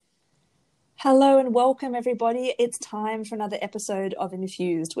Hello and welcome, everybody. It's time for another episode of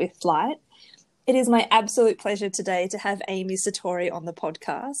Infused with Light. It is my absolute pleasure today to have Amy Satori on the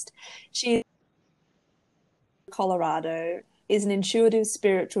podcast. She is from Colorado, is an intuitive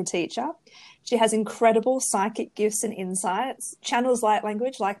spiritual teacher. She has incredible psychic gifts and insights, channels light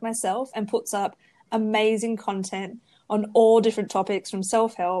language like myself, and puts up amazing content on all different topics from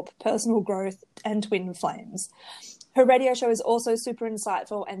self-help, personal growth, and twin flames. Her radio show is also super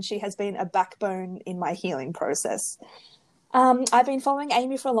insightful, and she has been a backbone in my healing process. I've been following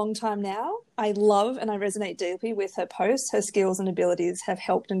Amy for a long time now. I love and I resonate deeply with her posts. Her skills and abilities have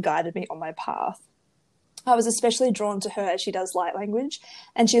helped and guided me on my path. I was especially drawn to her as she does light language,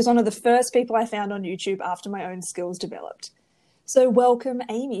 and she is one of the first people I found on YouTube after my own skills developed. So welcome,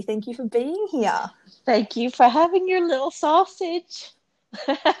 Amy. Thank you for being here. Thank you for having your little sausage.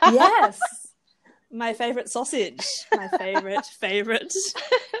 Yes. My favorite sausage. My favorite.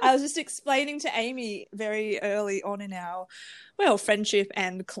 I was just explaining to Amy very early on in our, friendship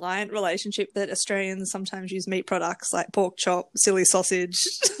and client relationship that Australians sometimes use meat products like pork chop, silly sausage.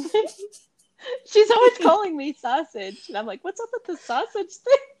 She's always calling me sausage. And I'm like, what's up with the sausage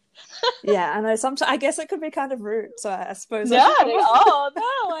thing? Yeah, I know. Sometimes I guess it could be kind of rude. So I suppose. No,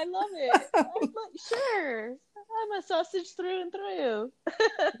 I love it. I'm like, sure. I'm a sausage through and through.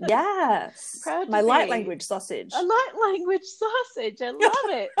 Yes. Proud to My be. light language sausage. A light language sausage. I love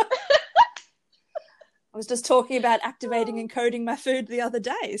it. I was just talking about activating and coding my food the other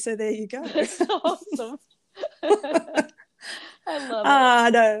day. So there you go. That's awesome. I love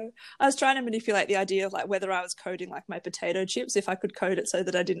it. No. I was trying to manipulate the idea of like whether I was coding like my potato chips, if I could code it so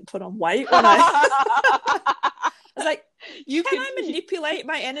that I didn't put on weight when I was like, can I manipulate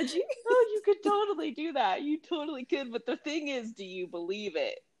my energy? Oh, you could totally do that. You totally could. But the thing is, do you believe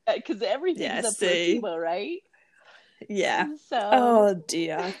it? Because everything's a placebo, right? Yeah. So. Oh,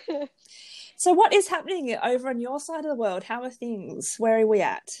 dear. So what is happening over on your side of the world? How are things? Where are we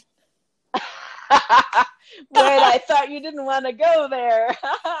at? Wait, I thought you didn't want to go there.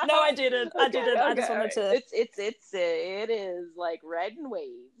 No, I didn't. I didn't. I just wanted to. It is like riding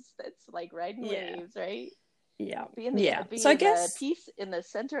waves. It's like riding waves, right? Yeah. So I guess peace in the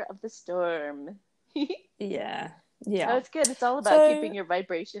center of the storm. Yeah. Oh, it's good. It's all about keeping your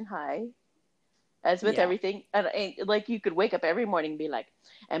vibration high. As with everything, and like you could wake up every morning and be like,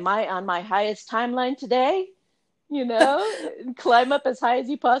 "Am I on my highest timeline today?" You know, and climb up as high as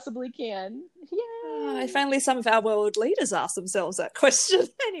you possibly can. Yeah. If only some of our world leaders ask themselves that question.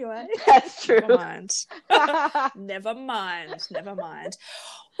 Anyway, that's true. Never mind.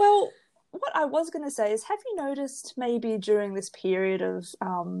 Well, what I was going to say is, have you noticed maybe during this period of,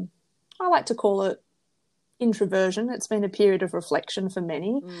 I like to call it introversion, it's been a period of reflection for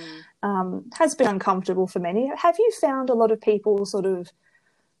many, has been uncomfortable for many. Have you found a lot of people sort of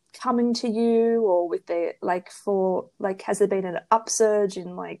coming to you, or with their has there been an upsurge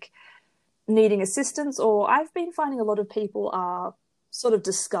in like needing assistance? Or I've been finding a lot of people are sort of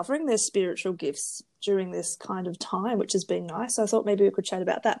discovering their spiritual gifts during this kind of time, which has been nice. So I thought maybe we could chat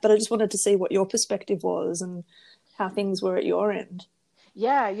about that, but I just wanted to see what your perspective was and how things were at your end.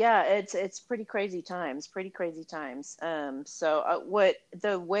 Yeah, it's pretty crazy times. So what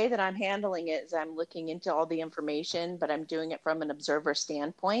the way that I'm handling it is I'm looking into all the information, but I'm doing it from an observer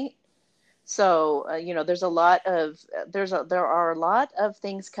standpoint. So there are a lot of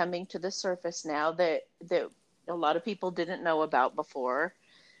things coming to the surface now that a lot of people didn't know about before.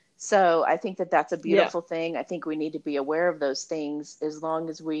 So I think that that's a beautiful thing. I think we need to be aware of those things as long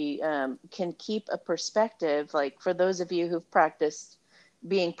as we can keep a perspective. Like for those of you who've practiced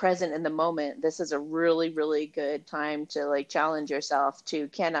being present in the moment, this is a really, really good time to like challenge yourself to,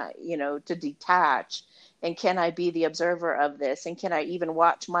 to detach, and can I be the observer of this? And can I even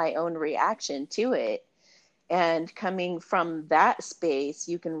watch my own reaction to it? And coming from that space,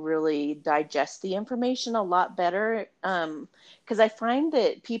 you can really digest the information a lot better. Because I find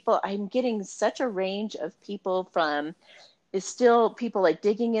that I'm getting such a range of people people like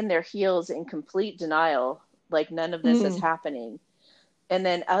digging in their heels in complete denial, like none of this is happening. And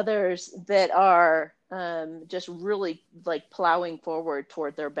then others that are just really like plowing forward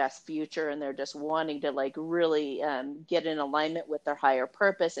toward their best future, and they're just wanting to like really get in alignment with their higher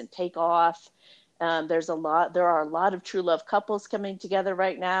purpose and take off. There are a lot of true love couples coming together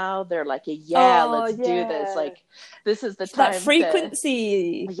right now. They're like, let's do this. Like, this is the time. That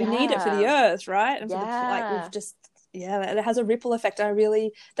frequency, we need it for the earth, right? And we've just Yeah, it has a ripple effect.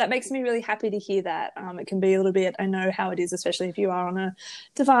 That makes me really happy to hear that. It can be a little bit, I know how it is, especially if you are on a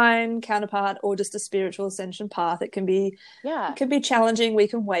divine counterpart or just a spiritual ascension path. Yeah. It can be challenging. We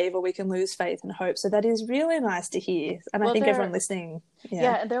can waver, we can lose faith and hope. So that is really nice to hear. And I Well, think everyone there, listening, yeah.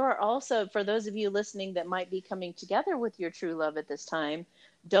 yeah, and there are also, for those of you listening that might be coming together with your true love at this time,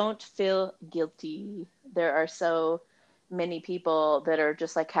 don't feel guilty. There are so many people that are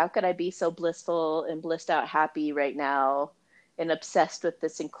just like, how could I be so blissful and blissed out happy right now and obsessed with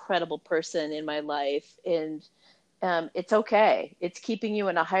this incredible person in my life? And it's okay. It's keeping you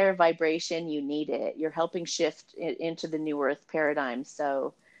in a higher vibration. You need it. You're helping shift into the new earth paradigm.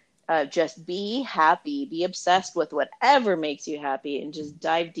 So just be happy, be obsessed with whatever makes you happy, and just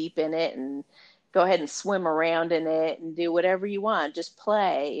dive deep in it and go ahead and swim around in it and do whatever you want. Just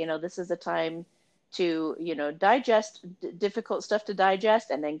play. This is a time to, digest difficult stuff to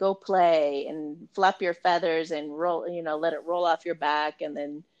digest, and then go play and flap your feathers and roll, let it roll off your back. And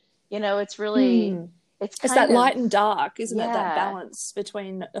then, it's really, Hmm. it's It's that kind of, light and dark, isn't it? That yeah. balance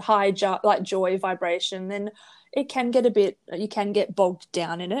between like joy vibration. Then you can get bogged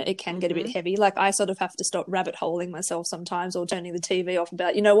down in it. It can get a bit Mm-hmm. heavy. Like I sort of have to stop rabbit holing myself sometimes, or turning the TV off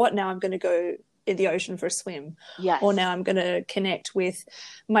about, you know what, now I'm going to go in the ocean for a swim, or Yes. now I'm going to connect with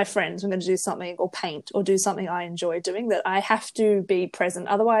my friends. I'm going to do something or paint or do something I enjoy doing. That I have to be present.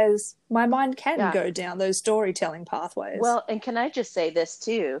 Otherwise, my mind can Yeah. go down those storytelling pathways. Well, and can I just say this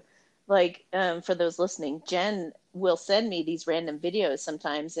too? Like, for those listening, Jen will send me these random videos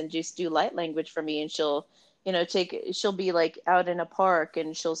sometimes and just do light language for me. And she'll, she'll be like out in a park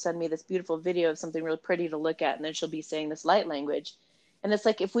and she'll send me this beautiful video of something really pretty to look at. And then she'll be saying this light language. And it's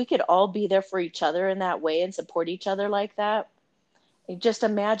like, if we could all be there for each other in that way and support each other like that, just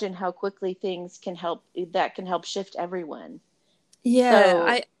imagine how quickly that can help shift everyone. Yeah, So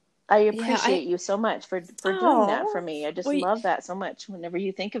I I appreciate you so much for doing that for oh, me. I just well, love that so much whenever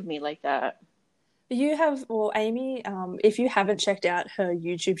you think of me like that. you have, well, Amy, if you haven't checked out her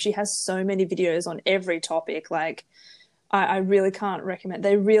YouTube, she has so many videos on every topic. Like, I really can't recommend.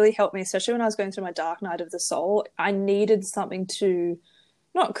 They really helped me, especially when I was going through my dark night of the soul. I needed something to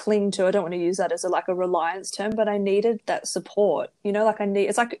not cling to. I don't want to use that as like a reliance term, but I needed that support.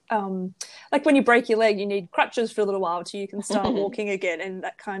 It's like when you break your leg, you need crutches for a little while till you can start walking again, and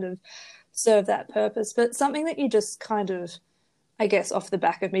that kind of serve that purpose. But something that you just kind of, I guess, off the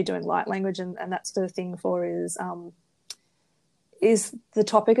back of me doing light language and that sort of thing for is the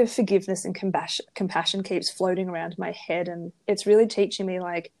topic of forgiveness and compassion keeps floating around my head, and it's really teaching me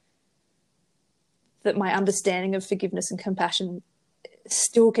like that my understanding of forgiveness and compassion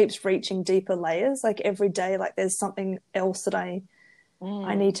still keeps reaching deeper layers. Like every day, like there's something else that I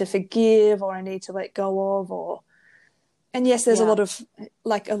need Mm, to forgive or I need to let go of, and yes, there's yeah.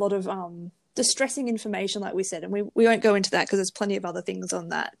 a lot of distressing information, like we said, and we won't go into that because there's plenty of other things on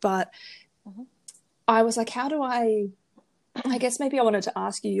that. But Mhm. I was like, how do I guess maybe I wanted to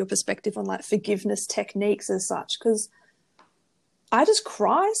ask you your perspective on like forgiveness techniques as such, because I just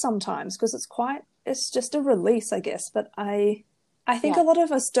cry sometimes because it's just a release, I guess. But I think a Yeah. lot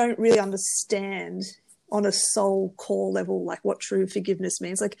of us don't really understand on a soul core level like what true forgiveness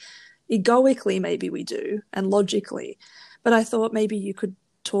means. Like egoically, maybe we do, and logically, but I thought maybe you could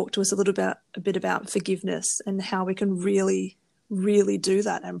talk to us a bit about forgiveness and how we can really, really do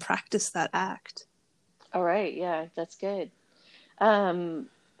that and practice that act. All right. Yeah, that's good. Um,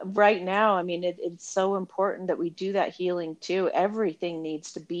 right now, I mean, it's so important that we do that healing too. Everything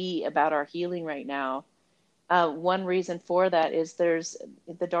needs to be about our healing right now. One reason for that is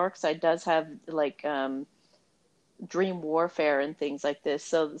the dark side does have like dream warfare and things like this.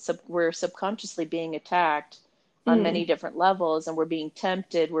 So we're subconsciously being attacked on many Mm, different levels, and we're being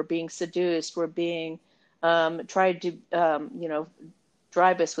tempted, we're being seduced, we're being tried to,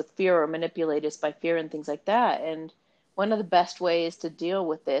 drive us with fear or manipulate us by fear and things like that. And one of the best ways to deal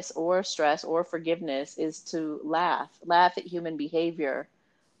with this or stress or forgiveness is to laugh at human behavior,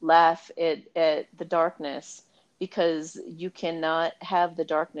 laugh at the darkness, because you cannot have the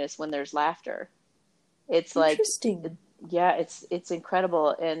darkness when there's laughter. It's like, interesting. yeah, it's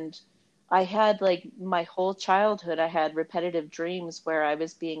incredible. And I had like my whole childhood, I had repetitive dreams where I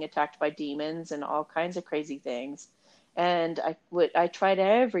was being attacked by demons and all kinds of crazy things. And I tried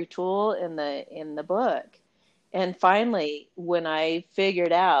every tool in the book. And finally, when I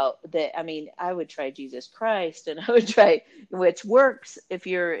figured out that, I mean, I would try Jesus Christ and I would try, which works if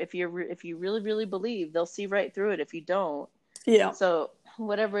you really, really believe, they'll see right through it if you don't. Yeah. So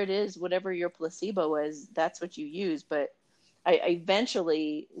whatever it is, whatever your placebo is, that's what you use. But I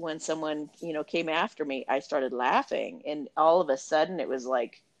eventually, when someone, came after me, I started laughing, and all of a sudden it was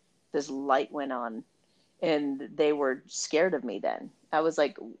like this light went on, and they were scared of me then. I was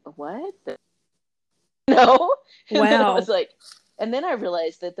like, what? No. And then I was Wow. like, and then I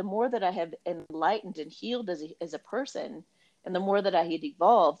realized that the more that I have enlightened and healed as a person, and the more that I had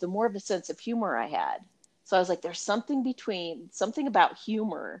evolved, the more of a sense of humor I had. So I was like, there's something about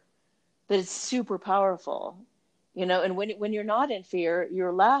humor that is super powerful, and when you're not in fear,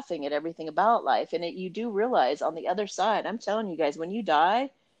 you're laughing at everything about life. And you do realize on the other side, I'm telling you guys, when you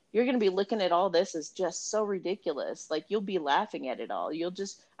die, you're going to be looking at all this as just so ridiculous. Like, you'll be laughing at it all.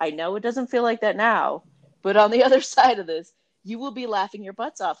 I know it doesn't feel like that now, but on the other side of this, you will be laughing your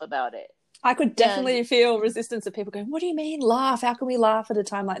butts off about it. I could And definitely feel resistance of people going, what do you mean laugh? How can we laugh at a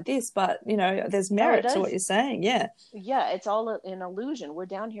time like this? But, there's oh, it merit to what does. you're saying. Yeah. Yeah, it's all an illusion. We're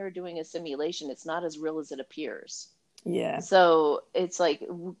down here doing a simulation. It's not as real as it appears. Yeah. So it's like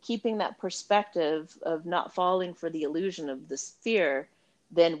keeping that perspective of not falling for the illusion of this fear,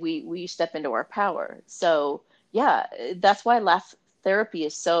 then we step into our power. So yeah, that's why laugh therapy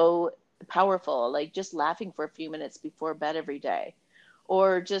is so powerful. Like, just laughing for a few minutes before bed every day,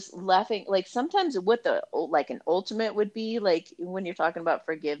 or just laughing. Like, sometimes what an ultimate would be, like when you're talking about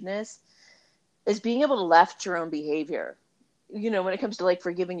forgiveness, is being able to laugh at your own behavior. When it comes to like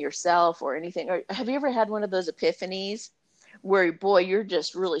forgiving yourself or anything. Or have you ever had one of those epiphanies where, boy, you're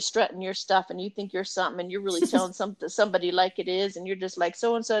just really strutting your stuff and you think you're something, and you're really telling somebody like it is, and you're just like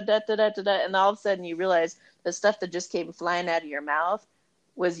so and so, da da da da da, and all of a sudden you realize the stuff that just came flying out of your mouth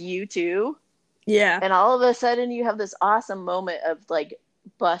was you too. Yeah. And all of a sudden you have this awesome moment of like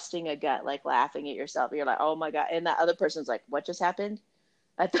busting a gut, like laughing at yourself. You're like, oh my God. And that other person's like, what just happened?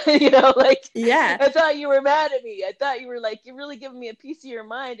 I thought, like, Yeah. I thought you were mad at me. I thought you were like, you're really giving me a piece of your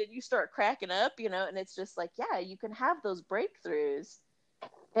mind, and you start cracking up, and it's just like, yeah, you can have those breakthroughs,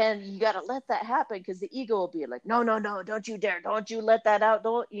 and you got to let that happen, because the ego will be like, no, no, no, don't you dare. Don't you let that out. It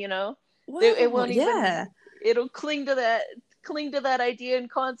Well, won't even, yeah. it'll cling to that idea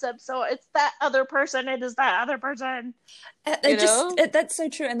and concept. So it's that other person. It is that other person, That's so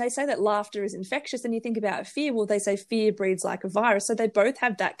true. And they say that laughter is infectious. And you think about fear, well, they say fear breeds like a virus. So they both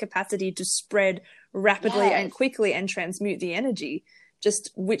have that capacity to spread rapidly and Yes, quickly and transmute the energy. Just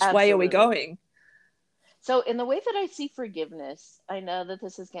which way are we absolutely. going? So, in the way that I see forgiveness, I know that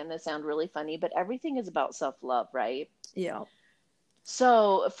this is going to sound really funny, but everything is about self love, right? Yeah.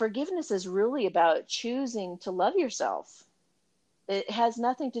 So, forgiveness is really about choosing to love yourself. It has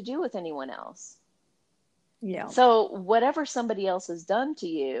nothing to do with anyone else. Yeah. So, whatever somebody else has done to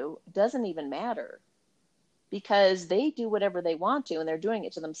you doesn't even matter, because they do whatever they want to, and they're doing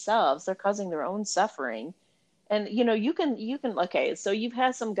it to themselves. They're causing their own suffering. And you can okay, so you've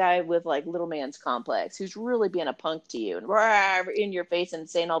had some guy with like little man's complex who's really being a punk to you and rah, in your face and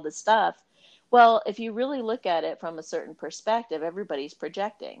saying all this stuff. Well, if you really look at it from a certain perspective, everybody's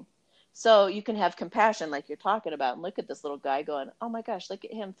projecting. So you can have compassion, like you're talking about, and look at this little guy going, oh my gosh, look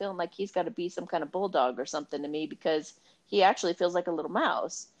at him feeling like he's got to be some kind of bulldog or something to me, because he actually feels like a little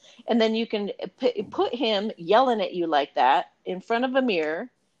mouse. And then you can put him yelling at you like that in front of a mirror,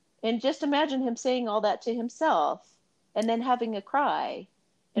 and just imagine him saying all that to himself, and then having a cry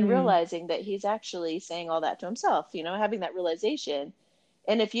and Mm. realizing that he's actually saying all that to himself, having that realization.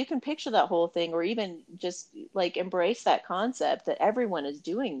 And if you can picture that whole thing, or even just like embrace that concept that everyone is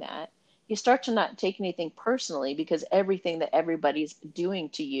doing that, you start to not take anything personally, because everything that everybody's doing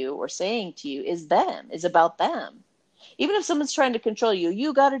to you or saying to you is about them. Even if someone's trying to control you,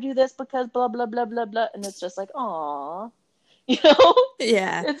 you got to do this because blah, blah, blah, blah, blah. And it's just like, aw, you know?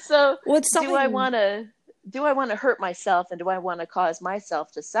 Yeah. And so Well, it's do I something. want to hurt myself, and do I want to cause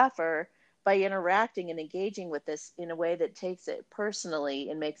myself to suffer by interacting and engaging with this in a way that takes it personally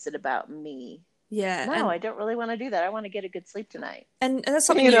and makes it about me? Yeah. No, I don't really want to do that. I want to get a good sleep tonight. And that's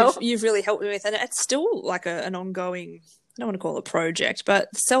something You you've know? you've really helped me with, and it's still like an ongoing. I don't want to call it a project,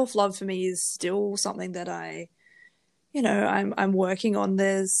 but self love for me is still something that I'm working on.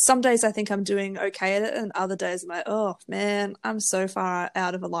 There's some days I think I'm doing okay at it, and other days I'm like, oh man, I'm so far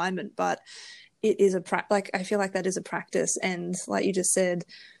out of alignment. But it is like I feel like that is a practice, and like you just said,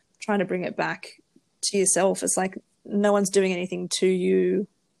 trying to bring it back to yourself. It's like no one's doing anything to you.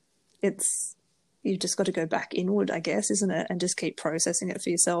 It's You've just got to go back inward, I guess, isn't it? And just keep processing it for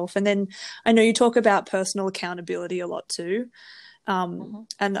yourself. And then I know you talk about personal accountability a lot too. Mm-hmm.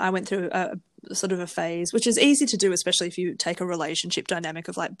 And I went through a sort of a phase, which is easy to do, especially if you take a relationship dynamic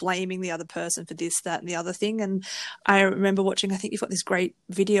of like blaming the other person for this, that, and the other thing. And I remember watching, I think you've got this great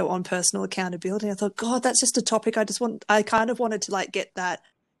video on personal accountability. I thought, God, that's just a topic I kind of wanted to like get that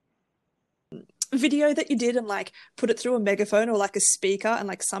video that you did and like put it through a megaphone or like a speaker and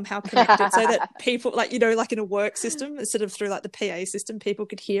like somehow connect it so that people like, you know, like in a work system instead of through like the PA system, people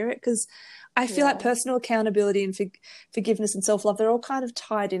could hear it? Because I feel like Yeah. personal accountability and forgiveness and self-love, they're all kind of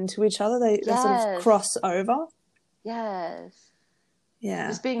tied into each other. They sort of Yes. cross over. Yes. Yeah.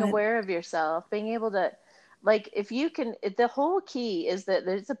 Just being aware of yourself, being able to, like, if you can, the whole key is that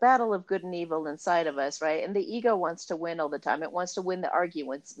there's a battle of good and evil inside of us, right? And the ego wants to win all the time. It wants to win the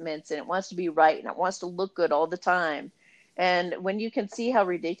arguments, and it wants to be right, and it wants to look good all the time. And when you can see how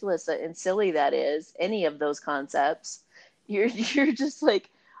ridiculous and silly that is, any of those concepts, you're just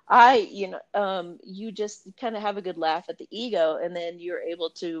like, you just kind of have a good laugh at the ego, and then you're able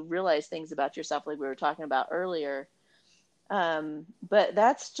to realize things about yourself, like we were talking about earlier. But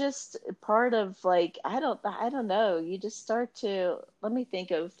that's just part of, like, I don't know. You just start to, let me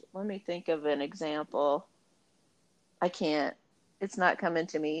think of an example. I can't, it's not coming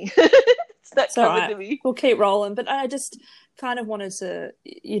to me. It's not coming to me. We'll keep rolling. But I just kind of wanted to,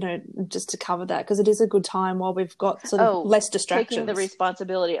 you know, just to cover that because it is a good time while we've got sort of less distractions. Taking the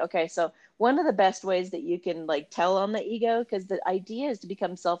responsibility. Okay. So one of the best ways that you can like tell on the ego, because the idea is to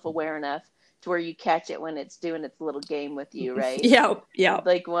become self-aware enough to where you catch it when it's doing its little game with you, right? Yeah.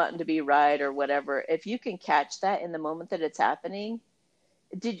 Like wanting to be right or whatever. If you can catch that in the moment that it's happening,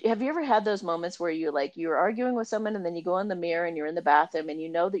 have you ever had those moments where you're arguing with someone and then you go in the mirror and you're in the bathroom and you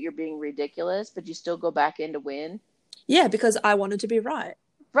know that you're being ridiculous, but you still go back in to win? Yeah, because I wanted to be right.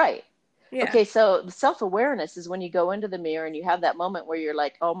 Right. Yeah. Okay, so the self-awareness is when you go into the mirror and you have that moment where you're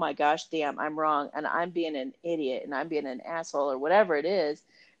like, oh my gosh, damn, I'm wrong, and I'm being an idiot, and I'm being an asshole, or whatever it is,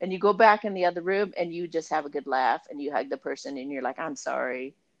 and you go back in the other room and you just have a good laugh and you hug the person and you're like, I'm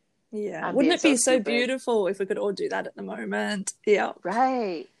sorry. Yeah. Wouldn't it be so beautiful if we could all do that at the moment? Yeah.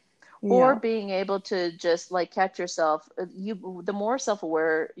 Right. Yeah. Or being able to just like catch yourself. The more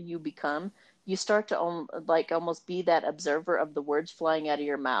self-aware you become, you start to like almost be that observer of the words flying out of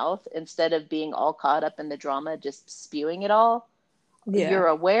your mouth instead of being all caught up in the drama, just spewing it all. Yeah. You're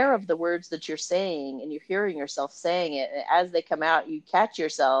aware of the words that you're saying and you're hearing yourself saying it. And as they come out, you catch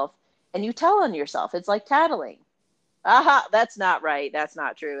yourself and you tell on yourself. It's like tattling. Aha, that's not right. That's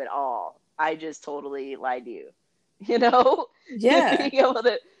not true at all. I just totally lied to you. You know? Yeah.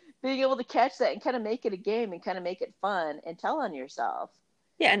 being able to catch that and kind of make it a game and kind of make it fun and tell on yourself.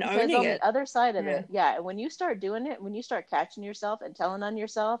 Yeah, and because owning on it. The other side of it, yeah, when you start doing it, when you start catching yourself and telling on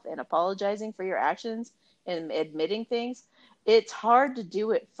yourself and apologizing for your actions and admitting things, it's hard to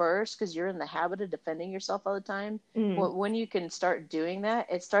do it first because you're in the habit of defending yourself all the time. When you can start doing that,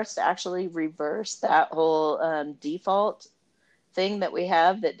 it starts to actually reverse that whole default thing that we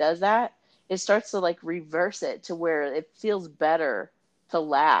have that does that. It starts to like reverse it to where it feels better to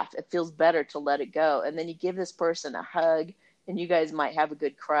laugh. It feels better to let it go. And then you give this person a hug and you guys might have a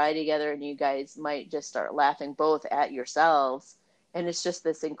good cry together and you guys might just start laughing both at yourselves. And it's just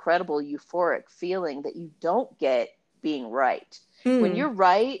this incredible euphoric feeling that you don't get being right. When you're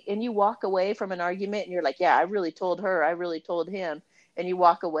right and you walk away from an argument and you're like, yeah, I really told her, I really told him, and you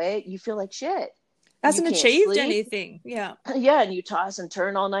walk away, you feel like shit. Hasn't achieved anything. Yeah. Yeah. And you toss and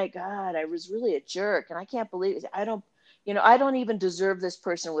turn all night. God, I was really a jerk. And I can't believe it. I don't even deserve this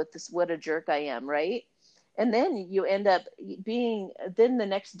person with this, what a jerk I am. Right. And then you end up then the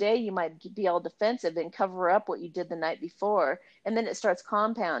next day you might be all defensive and cover up what you did the night before. And then it starts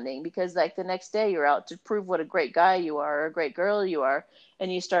compounding because like the next day you're out to prove what a great guy you are or a great girl you are.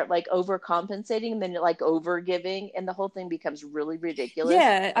 And you start like overcompensating and then you're like over giving and the whole thing becomes really ridiculous.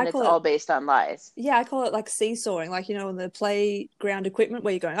 Yeah. And it's all based on lies. Yeah. I call it like seesawing, like, you know, on the playground equipment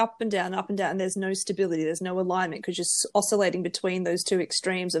where you're going up and down, and there's no stability. There's no alignment because you're oscillating between those two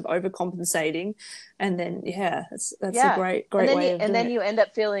extremes of overcompensating. And then, that's a great way of and then it. you end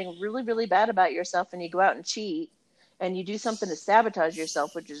up feeling really, really bad about yourself and you go out and cheat and you do something to sabotage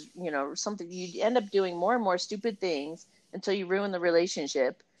yourself, which is, something you end up doing more and more stupid things until you ruin the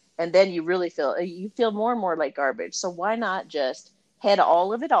relationship. And then you really feel more and more like garbage. So why not just head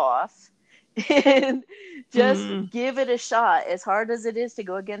all of it off and just give it a shot, as hard as it is to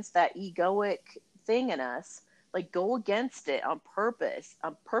go against that egoic thing in us. Like go against it on purpose,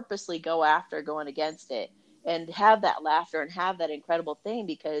 purposely going against it and have that laughter and have that incredible thing,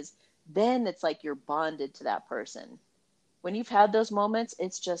 because then it's like you're bonded to that person. When you've had those moments,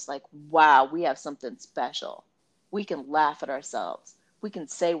 it's just like, wow, we have something special. We can laugh at ourselves. We can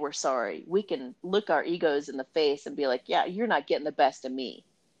say we're sorry. We can look our egos in the face and be like, yeah, you're not getting the best of me.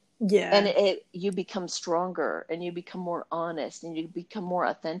 Yeah. And you become stronger and you become more honest and you become more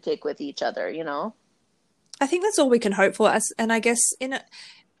authentic with each other, I think that's all we can hope for. And I guess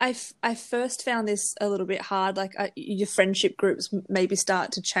I first found this a little bit hard. Like your friendship groups maybe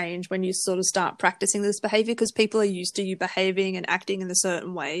start to change when you sort of start practicing this behavior because people are used to you behaving and acting in a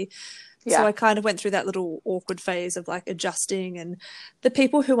certain way. So Yeah. I kind of went through that little awkward phase of like adjusting, and the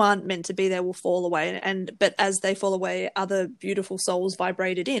people who aren't meant to be there will fall away. But as they fall away, other beautiful souls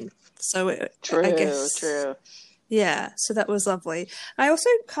vibrated in. So I True, guess, true. yeah, so that was lovely. I also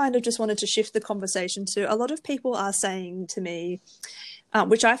kind of just wanted to shift the conversation to a lot of people are saying to me,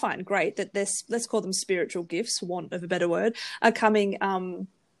 which I find great, that this, let's call them spiritual gifts, want of a better word, are coming online.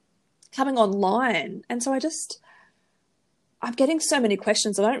 And so I'm getting so many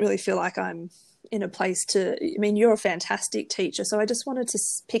questions. I don't really feel like I'm in a place to, I mean, you're a fantastic teacher. So I just wanted to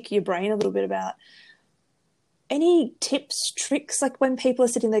pick your brain a little bit about any tips, tricks, like when people are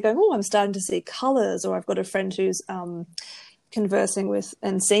sitting there going, oh, I'm starting to see colors, or I've got a friend who's conversing with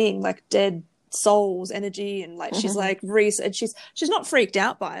and seeing like dead souls energy, and like she's like and she's not freaked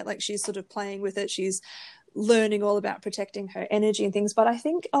out by it, like she's sort of playing with it, she's learning all about protecting her energy and things. But I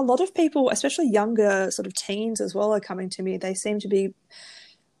think a lot of people, especially younger sort of teens as well, are coming to me. They seem to be,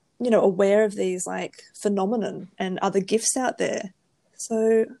 aware of these like phenomenon and other gifts out there.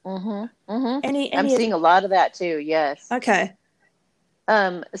 So I'm any seeing a lot of that too. Yes. okay.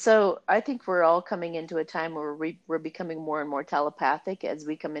 So I think we're all coming into a time where we're becoming more and more telepathic as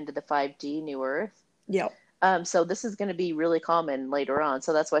we come into the 5D New Earth. Yep. So this is going to be really common later on.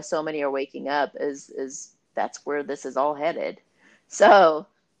 So that's why so many are waking up, is that's where this is all headed. So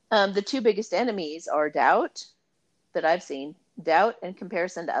the two biggest enemies are doubt, that I've seen, doubt and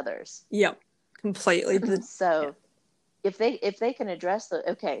comparison to others. Yep. Completely. So if they can address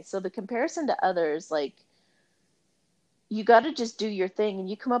so the comparison to others, like, you got to just do your thing and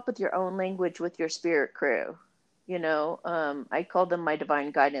you come up with your own language with your spirit crew. I call them my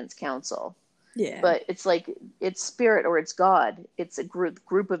divine guidance council. Yeah. But it's like, it's spirit or it's God. It's a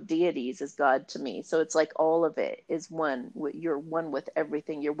group of deities is God to me. So it's like all of it is one. You're one with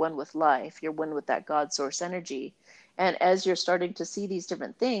everything. You're one with life. You're one with that God source energy. And as you're starting to see these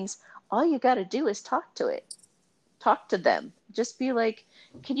different things, all you got to do is talk to it. Talk to them. Just be like,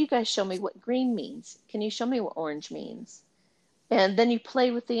 can you guys show me what green means? Can you show me what orange means? And then you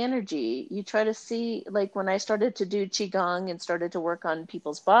play with the energy. You try to see, like when I started to do Qigong and started to work on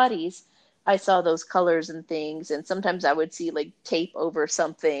people's bodies, I saw those colors and things. And sometimes I would see like tape over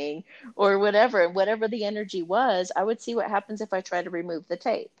something or whatever. And whatever the energy was, I would see what happens if I try to remove the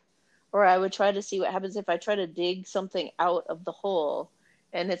tape. Or I would try to see what happens if I try to dig something out of the hole.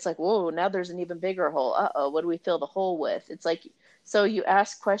 And it's like, whoa, now there's an even bigger hole. Uh-oh, what do we fill the hole with? It's like, so you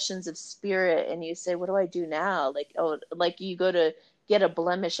ask questions of spirit and you say, what do I do now? Like, oh, like you go to get a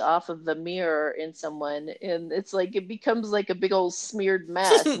blemish off of the mirror in someone, and it's like, it becomes like a big old smeared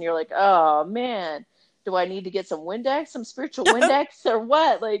mess. And you're like, oh man, do I need to get some Windex, some spiritual Windex or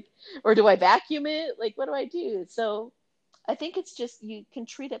what? Like, or do I vacuum it? Like, what do I do? So I think it's just, you can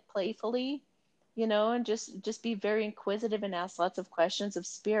treat it playfully, and just be very inquisitive and ask lots of questions of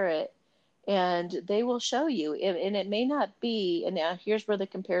spirit, and they will show you. And it may not be, and now here's where the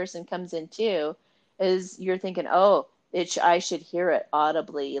comparison comes in too, is you're thinking, oh, I should hear it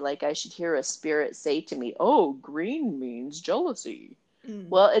audibly, like I should hear a spirit say to me, oh, green means jealousy.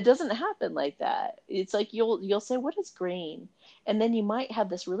 Well, it doesn't happen like that. It's like you'll say, what is green? And then you might have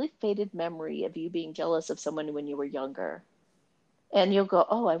this really faded memory of you being jealous of someone when you were younger. And you'll go,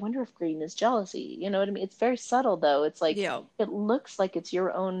 oh, I wonder if green is jealousy. You know what I mean? It's very subtle, though. It's like, Yeah. it looks like it's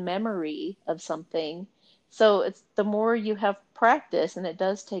your own memory of something. So it's the more you have practice, and it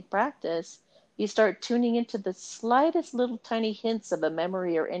does take practice, you start tuning into the slightest little tiny hints of a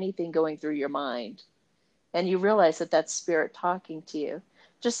memory or anything going through your mind. And you realize that that's spirit talking to you.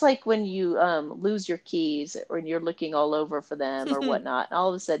 Just like when you lose your keys or you're looking all over for them or whatnot, and all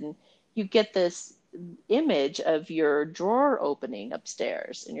of a sudden you get this image of your drawer opening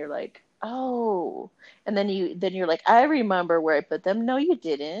upstairs, and you're like, oh, and then you're like, I remember where I put them. No, you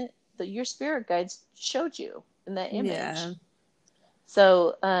didn't. Your spirit guides showed you in that image. Yeah.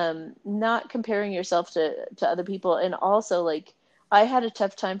 So not comparing yourself to other people. And also, like, I had a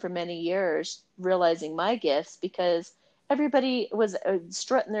tough time for many years realizing my gifts, because everybody was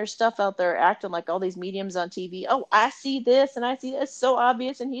strutting their stuff out there, acting like all these mediums on TV. Oh, I see this and I see this, so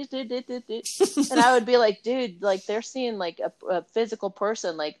obvious, and he's did. And I would be like, dude, like they're seeing like a physical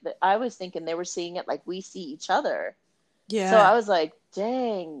person. Like I was thinking they were seeing it like we see each other. Yeah. So I was like,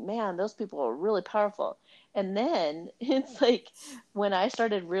 dang, man, those people are really powerful. And then it's like when I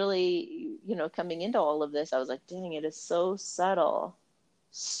started really, coming into all of this, I was like, dang, it is so subtle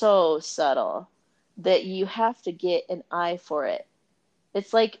that you have to get an eye for it.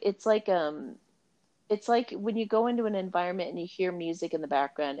 It's like it's like when you go into an environment and you hear music in the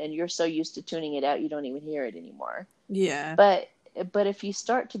background and you're so used to tuning it out, you don't even hear it anymore. Yeah. But if you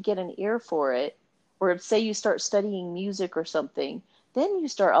start to get an ear for it, or say you start studying music or something, then you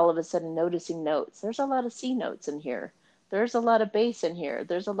start all of a sudden noticing notes. There's a lot of C notes in here. There's a lot of bass in here.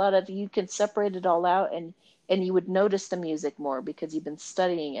 There's a lot of, you can separate it all out, and you would notice the music more because you've been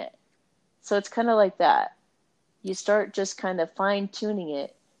studying it. So it's kind of like that. You start just kind of fine tuning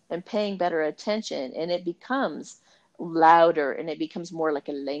it and paying better attention, and it becomes louder and it becomes more like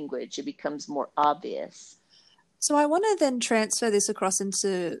a language. It becomes more obvious. So I want to then transfer this across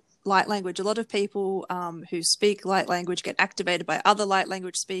into light language. A lot of people who speak light language get activated by other light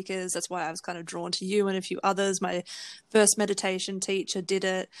language speakers. That's why I was kind of drawn to you and a few others. My first meditation teacher did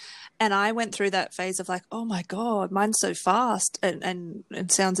it. And I went through that phase of like, oh my God, mine's so fast and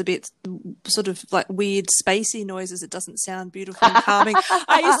sounds a bit sort of like weird spacey noises. It doesn't sound beautiful and calming.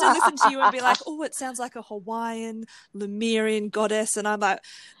 I used to listen to you and be like, oh, it sounds like a Hawaiian, Lemurian goddess. And I'm like,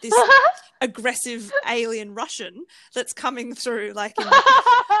 this aggressive alien Russian that's coming through like in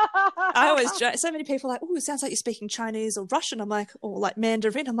I always joke, so many people are like, oh, it sounds like you're speaking Chinese or Russian. I'm like, or like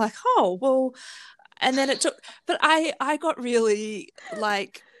Mandarin. I'm like, oh, well, and then it took, but I got really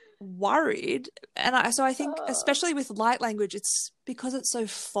like worried. And so I think especially with light language, it's because it's so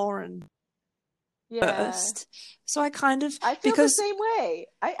foreign first. So I kind of, I feel the same way.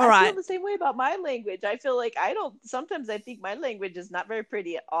 I feel the same way about my language. I feel like sometimes I think my language is not very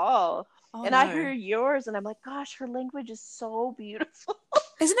pretty at all. Oh, and no. I hear yours and I'm like, gosh, her language is so beautiful.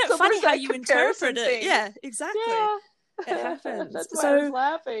 Isn't it so funny how you interpret it? thing. Yeah, exactly. Yeah. It happens. That's why I was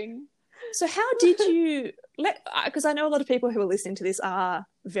laughing. So how did you because I know a lot of people who are listening to this are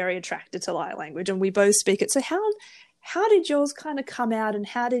very attracted to light language and we both speak it. So how did yours kind of come out, and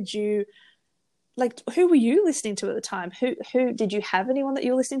how did you, like, who were you listening to at the time? Who did you have anyone that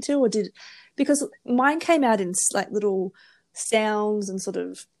you were listening to, or because mine came out in like little sounds and sort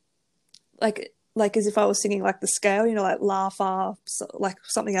of like as if I was singing like the scale, you know, like la fa, like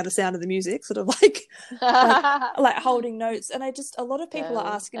something out of Sound of the Music, sort of like like holding notes. And a lot of people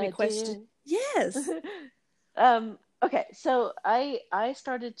are asking me questions. Yes. Okay, so I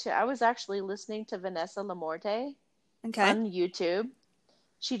was actually listening to Vanessa Lamorte on YouTube.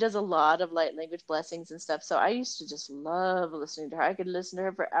 She does a lot of light language blessings and stuff. So I used to just love listening to her. I could listen to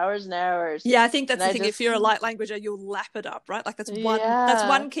her for hours and hours. Yeah, I think that's the thing. If you're a light languager, you'll lap it up, right? Like that's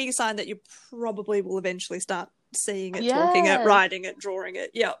one key sign that you probably will eventually start seeing it, talking it, writing it, drawing it.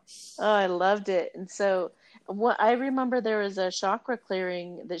 Yeah. Oh, I loved it. And so I remember there was a chakra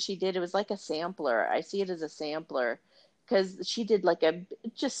clearing that she did. It was like a sampler. I see it as a sampler. Because she did like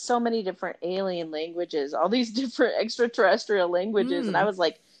just so many different alien languages, all these different extraterrestrial languages. And I was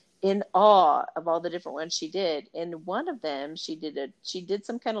like in awe of all the different ones she did. And one of them, she did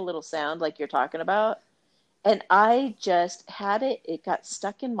some kind of little sound like you're talking about. And I just had it got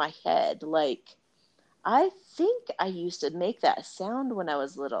stuck in my head. Like, I think I used to make that sound when I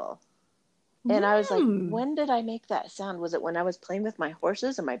was little. And I was like, when did I make that sound? Was it when I was playing with my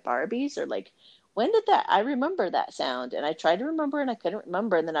horses and my Barbies, or like, when did that? I remember that sound, and I tried to remember and I couldn't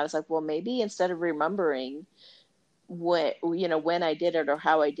remember. And then I was like, well, maybe instead of remembering when I did it or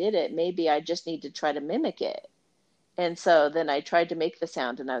how I did it, maybe I just need to try to mimic it. And so then I tried to make the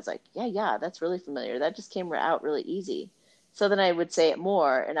sound, and I was like, yeah, that's really familiar. That just came out really easy. So then I would say it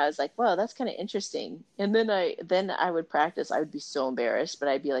more, and I was like, "Wow, that's kind of interesting." And then I would practice. I would be so embarrassed, but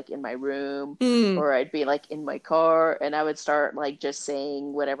I'd be like in my room, or I'd be like in my car, and I would start like just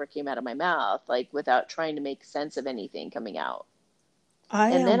saying whatever came out of my mouth, like without trying to make sense of anything coming out.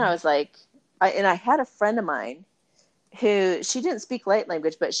 And then I was like, I had a friend of mine who, she didn't speak light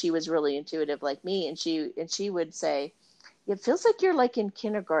language, but she was really intuitive like me, and she would say, it feels like you're like in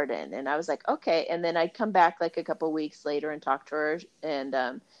kindergarten. And I was like, okay. And then I'd come back like a couple of weeks later and talk to her,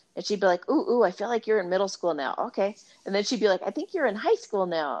 and she'd be like, ooh, I feel like you're in middle school now. Okay. And then she'd be like, I think you're in high school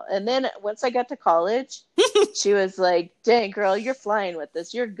now. And then once I got to college, she was like, dang girl, you're flying with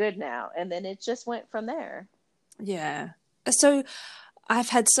this. You're good now. And then it just went from there. Yeah. So I've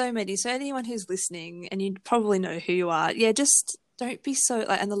had so anyone who's listening, and you probably know who you are. Yeah. Just don't be so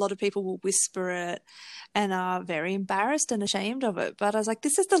like, and a lot of people will whisper it and are very embarrassed and ashamed of it. But I was like,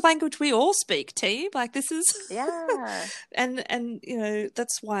 this is the language we all speak, T. Like, this is and you know,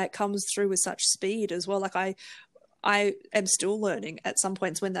 that's why it comes through with such speed as well. Like I am still learning at some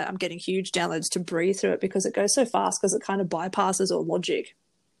points when I'm getting huge downloads to breathe through it, because it goes so fast, because it kind of bypasses all logic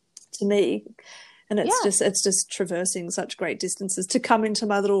to me. And it's just traversing such great distances to come into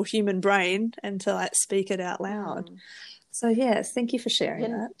my little human brain and to like speak it out loud. So yes, thank you for sharing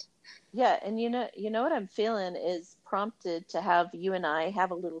that. Yeah, and you know what I'm feeling is prompted to have you and I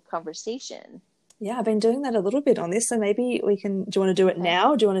have a little conversation. Yeah, I've been doing that a little bit on this, so maybe we can. Do you want to do it Okay.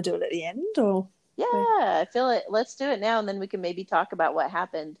 now? Or do you want to do it at the end, or Yeah, I feel it. Let's do it now, and then we can maybe talk about what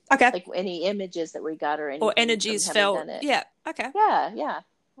happened, okay? like any images that we got or Or anything from energies having felt? done it. Yeah. Okay. Yeah, yeah.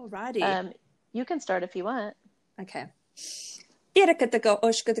 Alrighty. Um, you can start if you want. Okay. Irakataga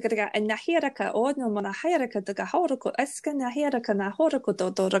oshkataka and nahiraka or no mana hirakataga horoko eska nahiraka na horoko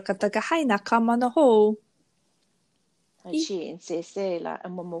dodorakataga haina kamana ho. She in se la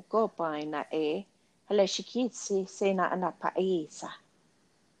amomoko pa na e. Hala shikit se na ana pa isa.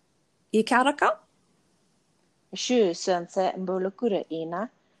 Ikaraka? Shu sunse mbolokura ina.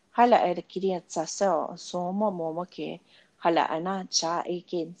 Hala era kiriatsa so momo ke. Hala ana cha e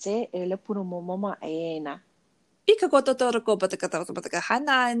kense e le puro momo ena. Ikakoto toroko bataka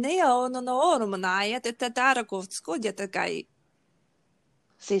hana neo no no oro manaya te tatarako skodia takai.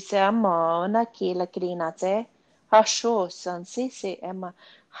 Si se amo na ki la kirina te. Ha sho sunse se ema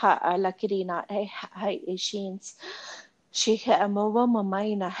ha la kirina e hai e shins. She ha amo mama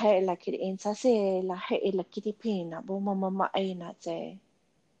ina he la kirinsa se la he la kiripina bo mama ina te.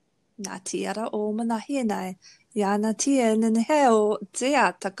 Nā tiara o manahi nei. Ia nā tia nene heo te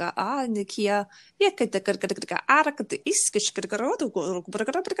ataka a ni kia ia kei te karakataka araka te iskish karakarato ko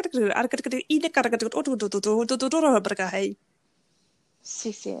arakataka ina karakataka otu baraka hei.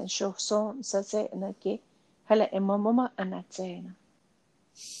 Si se en sho son sa se na ki hala e mama ana te na.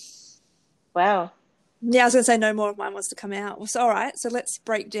 Wow. Yeah, I was going to say no more of mine wants to come out. Well, so, all right, so let's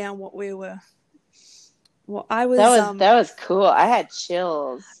break down what we were. What I was. That was cool. I had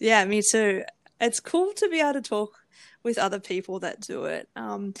chills. Yeah, me too. It's cool to be able to talk with other people that do it.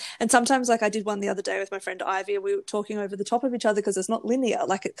 And sometimes, like I did one the other day with my friend Ivy, we were talking over the top of each other because it's not linear.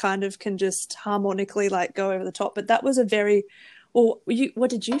 Like it kind of can just harmonically like go over the top. But that was a very. Well, what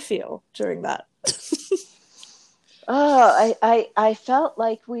did you feel during that? Oh, I felt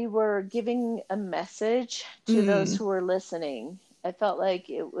like we were giving a message to those who were listening. I felt like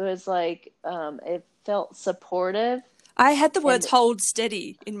it was like it felt supportive. I had the words "hold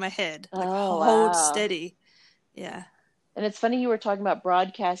steady" in my head. Like, hold wow. steady. Yeah. And it's funny you were talking about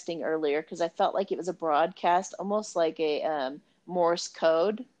broadcasting earlier because I felt like it was a broadcast, almost like a Morse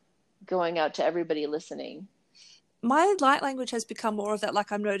code going out to everybody listening. My light language has become more of that.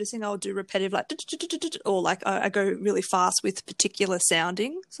 Like I'm noticing I'll do repetitive, like, or like I go really fast with particular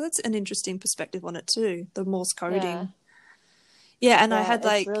sounding. So that's an interesting perspective on it too, the Morse coding. Yeah, and I had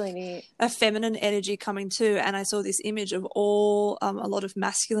like really neat. a feminine energy coming too, and I saw this image of all a lot of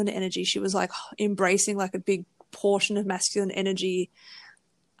masculine energy. She was like embracing like a big portion of masculine energy,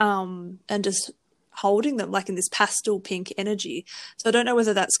 and just holding them like in this pastel pink energy. So I don't know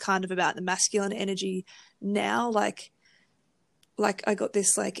whether that's kind of about the masculine energy now, like I got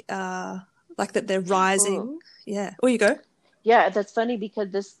this like that they're rising. Cool. Yeah. Oh, you go. Yeah, that's funny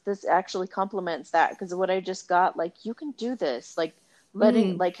because this actually complements that because what I just got, like, you can do this, like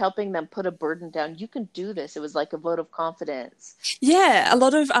like helping them put a burden down. You can do this. It was like a vote of confidence. Yeah, a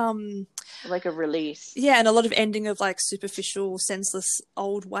lot of like a release. Yeah, and a lot of ending of like superficial, senseless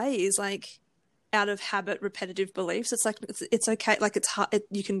old ways, like out of habit, repetitive beliefs. It's like it's okay, like it's hard.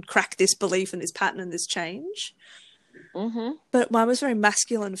 You can crack this belief and this pattern and this change. Mm-hmm. But mine was very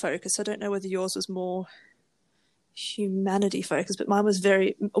masculine focused. I don't know whether yours was more humanity focused, but mine was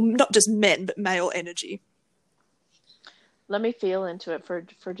very not just men but male energy. Let me feel into it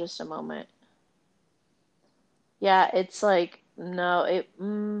for just a moment. Yeah, it's like I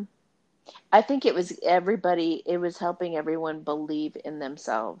think it was everybody. It was helping everyone believe in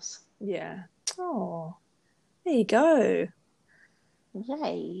themselves. Yeah. Oh, there you go.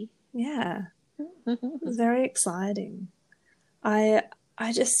 Yay. Yeah. It was very exciting. I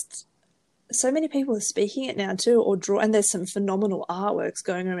just so many people are speaking it now too, or draw, and there's some phenomenal artworks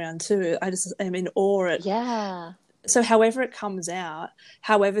going around too. I just am in awe at. Yeah. So however it comes out,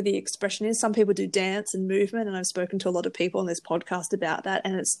 however the expression is, some people do dance and movement, and I've spoken to a lot of people on this podcast about that,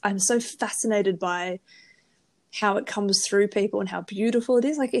 and I'm so fascinated by how it comes through people and how beautiful it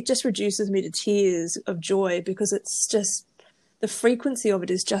is. Like it just reduces me to tears of joy because it's just the frequency of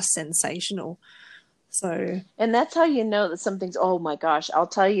it is just sensational. So, and that's how you know that something's, oh my gosh, I'll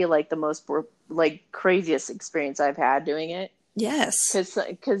tell you like the most like craziest experience I've had doing it. Yes.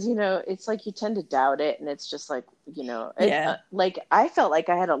 Because you know, it's like you tend to doubt it and it's just like, you know, yeah. Like I felt like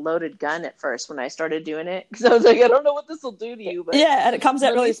I had a loaded gun at first when I started doing it because I was like, I don't know what this will do to you, but yeah, and it comes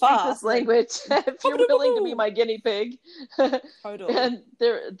out really fast. This language, if you're willing to be my guinea pig. Totally. And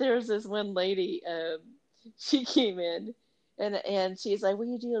there's this one lady, she came in and she's like, will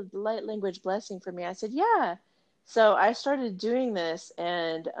you do a light language blessing for me? I said, yeah. So I started doing this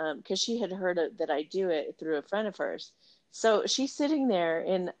and because she had heard that I do it through a friend of hers. So she's sitting there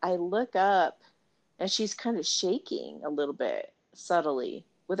and I look up and she's kind of shaking a little bit subtly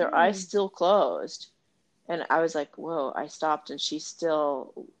with her eyes Mm. still closed. And I was like, whoa, I stopped and she's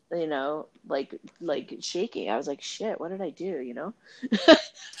still, like shaking. I was like, shit, what did I do,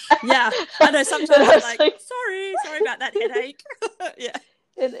 Yeah, I know. And Sometimes I I'm was like, like, sorry about that headache. Yeah.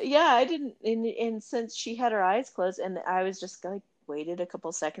 and yeah, I didn't, and since she had her eyes closed and I was just like, waited a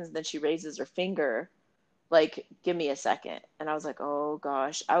couple seconds, and then she raises her finger, like, give me a second. And I was like, oh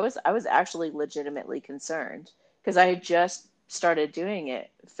gosh, I was actually legitimately concerned because I had just started doing it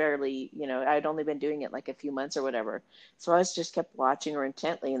fairly, I'd only been doing it like a few months or whatever. So I was just kept watching her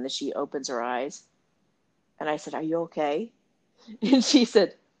intently, and then she opens her eyes and I said, are you okay? And she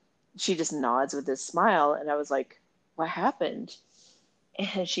just nods with this smile. And I was like, what happened?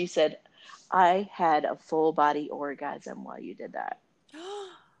 And she said, I had a full body orgasm while you did that.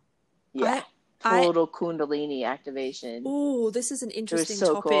 Yeah. I I Total Kundalini activation. Oh, this is an It was interesting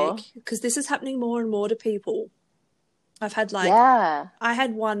so topic cool. because this is happening more and more to people. I've had like Yeah. I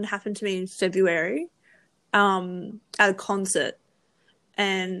had one happen to me in February, at a concert,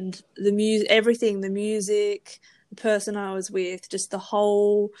 and the music, everything, the music, the person I was with, just the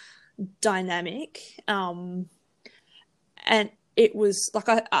whole dynamic, and it was like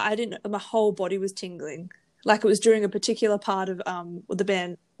I didn't, my whole body was tingling, like it was during a particular part of the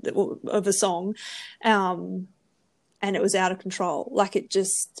band of a song, um and it was out of control. Like it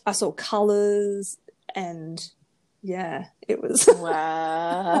just, I saw colors, and yeah, it was,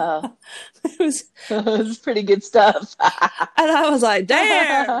 Wow. it was, It's pretty good stuff. and I was like,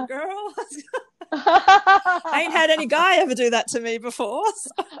 damn, girl, I ain't had any guy ever do that to me before.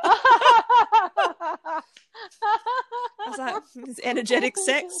 So I was like, it's energetic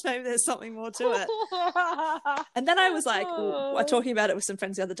sex. Maybe there's something more to it. And then I was like, I'm talking about it with some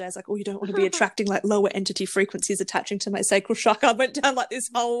friends the other day. I was like, oh, you don't want to be attracting like lower entity frequencies attaching to my sacral chakra. I went down like this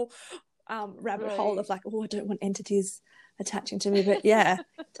whole rabbit hole of like, oh, I don't want entities attaching to me. But yeah,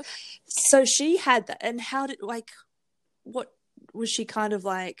 so she had that. And how did, like, what was she kind of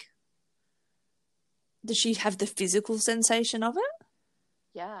like? Did she have the physical sensation of it?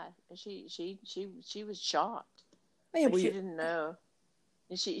 Yeah, she was shocked. Oh, yeah, Like well, she didn't know.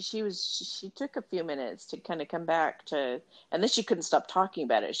 And she took a few minutes to kind of come back to, and then she couldn't stop talking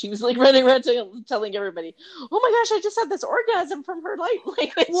about it. She was like running around telling everybody, "Oh my gosh, I just had this orgasm from her light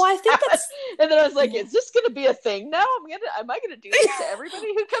language." well, I think that's, and then I was like, yeah. "Is this going to be a thing now? Am I gonna do this to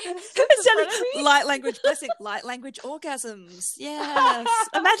everybody who comes and sits It in front of sounded me?" light language blessing, light language orgasms. Yes.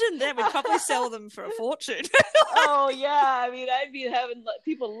 Imagine that. We'd probably sell them for a fortune. Oh yeah, I mean, I'd be having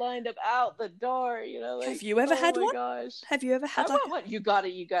people lined up out the door. Like, Have you ever oh had my one? gosh. Have you ever I had like want one. You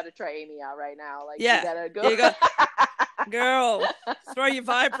gotta try Amy out right now. Like, you yeah, gotta go. you got, girl, throw your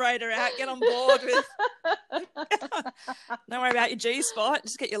vibrator out, get on board with, don't worry about your G spot,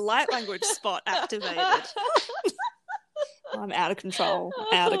 just get your light language spot activated. I'm out of control.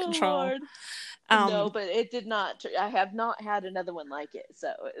 Out of Oh, control. Lord. No, but it did not. I have not had another one like it,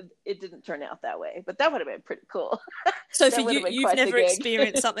 so it didn't turn out that way. But that would have been pretty cool. So That for would you, have been you've quite the never gig.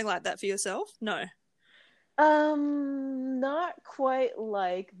 experienced something like that for yourself? No. Not quite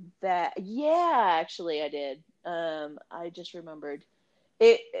like that. Yeah, actually I did. I just remembered.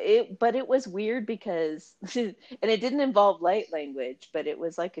 But it was weird because and it didn't involve light language, but it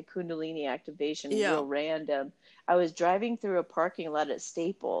was like a Kundalini activation, Yeah. real random. I was driving through a parking lot at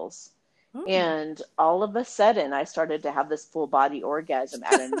Staples, Oh. and all of a sudden I started to have this full body orgasm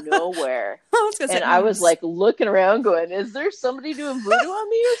out of nowhere. I was gonna And say, I was like looking around going, is there somebody doing voodoo on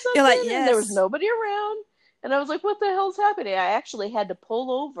me or something? you're like, And there was yes. nobody around. And I was like, what the hell's happening? I actually had to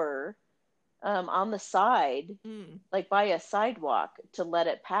pull over on the side, like by a sidewalk, to let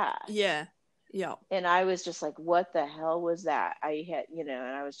it pass. Yeah. Yeah. And I was just like, what the hell was that? I had, and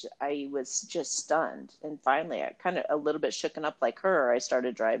I was just stunned. And finally, I kind of a little bit shooken up like her. I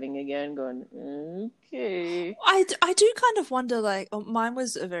started driving again, going, okay. I do kind of wonder, like, mine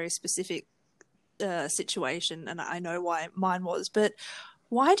was a very specific situation, and I know why mine was, but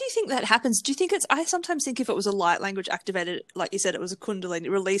why do you think that happens? Do you think I sometimes think if it was a light language activated, like you said, it was a kundalini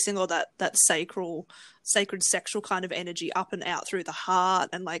releasing all that sacred sexual kind of energy up and out through the heart,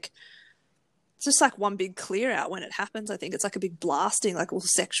 and like it's just like one big clear out when it happens. I think it's like a big blasting, like all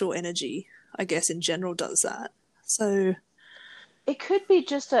sexual energy, I guess, in general does that. So it could be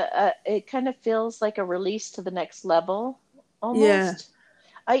just it kind of feels like a release to the next level almost.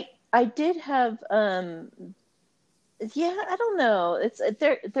 yeah. I did have yeah, I don't know. It's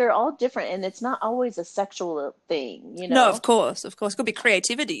they're all different, and it's not always a sexual thing, No, of course. It could be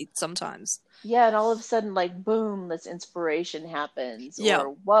creativity sometimes. Yeah, and all of a sudden, like, boom, this inspiration happens, Yeah. or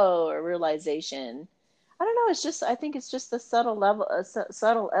whoa, a realization. I don't know. It's just, I think it's just the subtle level,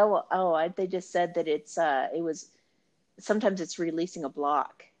 subtle. They just said that it was, sometimes it's releasing a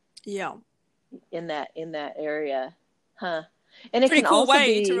block Yeah. in that area. Huh. And it Pretty can cool also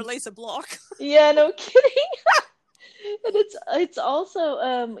way to be, release a block. yeah, no kidding. And it's also,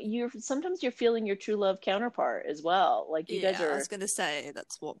 sometimes you're feeling your true love counterpart as well. Like you guys Yeah, I are, was going to say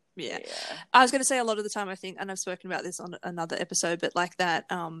that's what, yeah. yeah. I was going to say a lot of the time, I think, and I've spoken about this on another episode, but like that,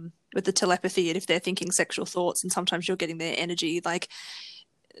 with the telepathy, and if they're thinking sexual thoughts and sometimes you're getting their energy, like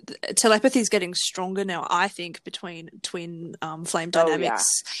telepathy is getting stronger now, I think, between twin flame Oh yeah.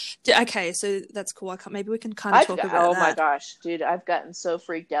 dynamics. Okay, so that's cool. Maybe we can kind of talk about Oh my that. gosh, dude, I've gotten so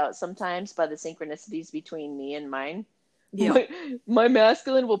freaked out sometimes by the synchronicities between me and mine. Yeah. My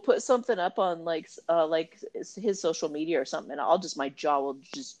masculine will put something up on like his social media or something, and my jaw will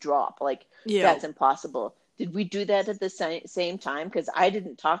just drop. Like Yeah. that's impossible. Did we do that at the same time? Because I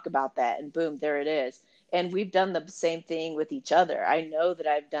didn't talk about that, and boom, there it is. And we've done the same thing with each other. I know that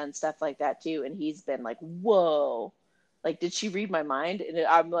I've done stuff like that too, and he's been like, "Whoa." Like, did she read my mind? And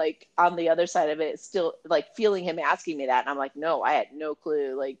I'm like on the other side of it, still like feeling him asking me that. And I'm like, no, I had no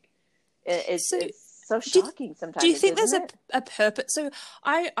clue. Like, So it's so do, shocking do you sometimes, think there's isn't it? a purpose? So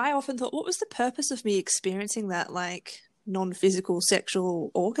I often thought, what was the purpose of me experiencing that like non-physical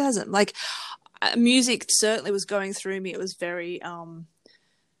sexual orgasm? Like music certainly was going through me. It was very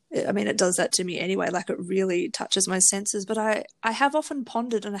I mean, it does that to me anyway. Like it really touches my senses. But I have often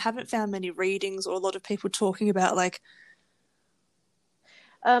pondered, and I haven't found many readings or a lot of people talking about like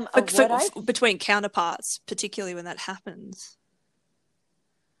What I between counterparts, particularly when that happens.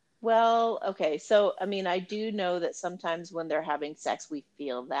 Well, okay. So, I mean, I do know that sometimes when they're having sex, we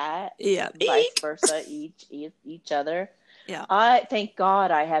feel that, Yeah, vice eek. versa, each other. Yeah. I thank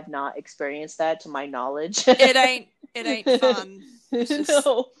God I have not experienced that to my knowledge. It ain't fun. It's just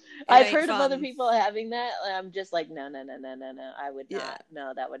No, it I've ain't heard of other fun. people having that. I'm just like, no, no, no, no, no, no. I would Yeah. not.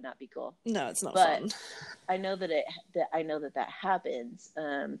 No, that would not be cool. No, it's not But fun. I know that happens.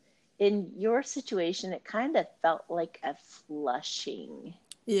 In your situation, it kind of felt like a flushing.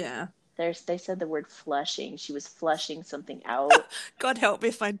 Yeah. They said the word flushing. She was flushing something out. God help me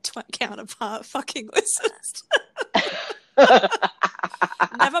if my counterpart fucking listens.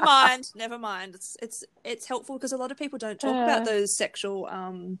 Never mind. Never mind. It's helpful because a lot of people don't talk about those sexual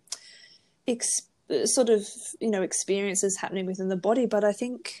sort of experiences happening within the body, but I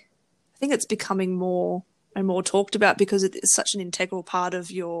think it's becoming more and more talked about because it is such an integral part of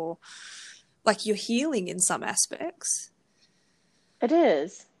your healing in some aspects. It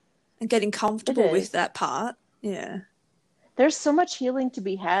is. And getting comfortable with that part. Yeah. There's so much healing to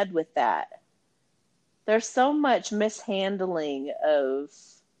be had with that. There's so much mishandling of,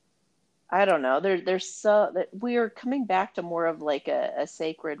 I don't know. There's so that we are coming back to more of like a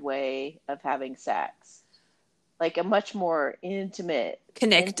sacred way of having sex, like a much more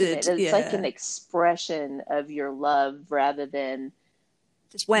connected. It's like an expression of your love rather than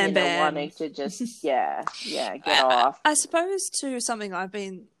just wham bam wanting to just get off. I suppose too, something I've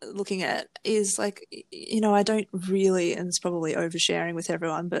been looking at is like, I don't really, and it's probably oversharing with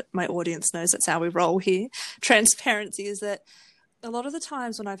everyone, but my audience knows that's how we roll here. Transparency is that a lot of the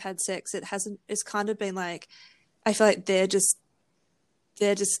times when I've had sex, it's kind of been like, I feel like they're just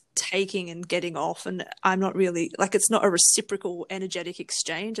taking and getting off, and I'm not really like, it's not a reciprocal energetic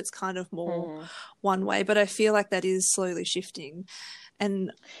exchange. It's kind of more one way, but I feel like that is slowly shifting.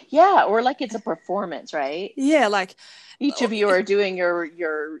 And yeah, or like it's a performance, right? Yeah, like each of you are doing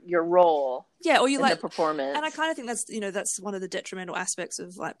your role. Yeah, or you in like the performance. And I kind of think that's that's one of the detrimental aspects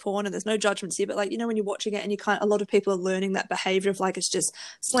of like porn, and there's no judgments here, but like when you're watching it and a lot of people are learning that behavior of like it's just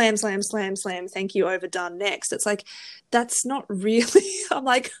slam, slam, slam, slam, thank you, overdone, next. It's like that's not really. I'm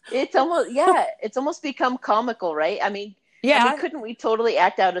like it's almost become comical, right? I mean, couldn't we totally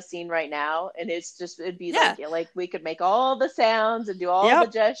act out a scene right now? And it'd be like we could make all the sounds and do all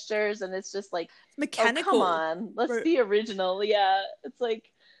the gestures, and it's just like mechanical. Oh, come on, let's be original. Yeah, it's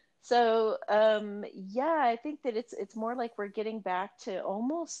like so. I think that it's more like we're getting back to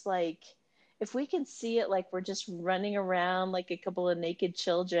almost like if we can see it like we're just running around like a couple of naked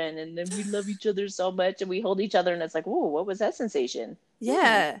children, and then we love each other so much, and we hold each other, and it's like, oh, what was that sensation?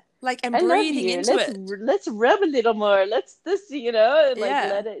 Yeah. Like, and breathing into it. Let's rub a little more. Let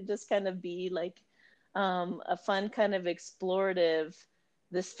it just kind of be like a fun kind of explorative,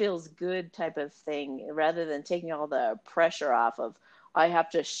 this feels good type of thing, rather than taking all the pressure off of, I have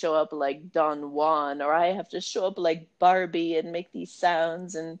to show up like Don Juan, or I have to show up like Barbie and make these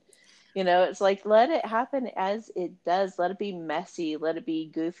sounds. And, it's like, let it happen as it does. Let it be messy. Let it be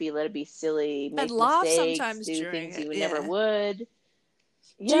goofy. Let it be silly. Make laugh mistakes. Sometimes do during things it, you never would.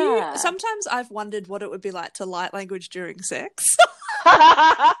 Yeah. Sometimes I've wondered what it would be like to light language during sex.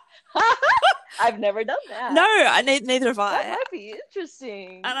 I've never done No, that. neither have That I. might be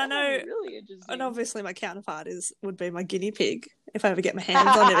interesting. And I That might be know, really and interesting. obviously my counterpart would be my guinea pig if I ever get my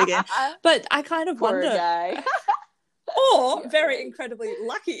hands on him again. But I kind of Poor wonder, guy. or Yeah, very right. incredibly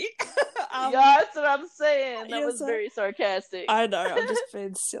lucky. Yeah, that's what I'm saying. That Yes, was very sarcastic. I know, I'm just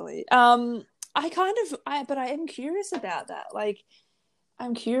being silly. But I am curious about that. Like,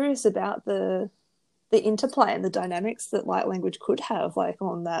 I'm curious about the interplay and the dynamics that light language could have, like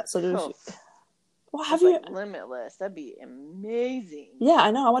on that sort of. Oh, Well, have it's you? like limitless. That'd be amazing. Yeah,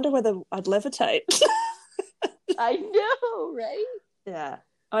 I know. I wonder whether I'd levitate. I know, right? Yeah,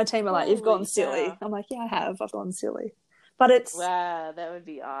 my team are like, "You've gone Holy silly." cow. I'm like, "Yeah, I have. I've gone silly," but it's Wow, that would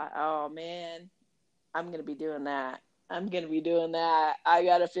be oh man. I'm gonna be doing that. I'm gonna be doing that. I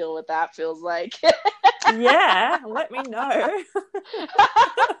gotta feel what that feels like. yeah. Let me know.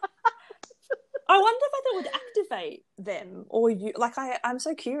 I wonder whether it would activate them or you. Like, I'm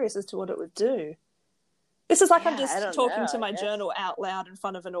so curious as to what it would do. This is like I'm Yeah, I just don't know. talking to I my guess. journal out loud in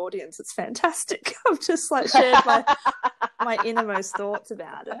front of an audience. It's fantastic. I've just like shared my innermost thoughts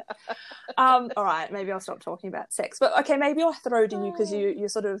about it. All right, maybe I'll stop talking about sex. But okay, maybe I'll throw to you because you're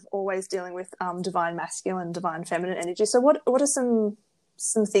sort of always dealing with divine masculine, divine feminine energy. So what are some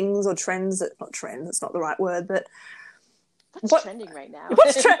things or trends that not trends, it's not the right word, but What's trending right now?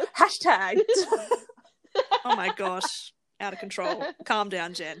 what's hashtag oh my gosh, out of control. Calm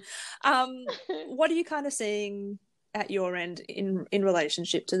down, Jen. What are you kind of seeing at your end in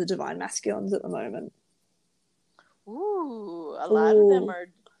relationship to the divine masculines at the moment? Ooh, Ooh. a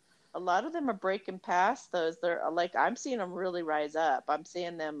lot of them are breaking past those. They're like I'm seeing them really rise up. I'm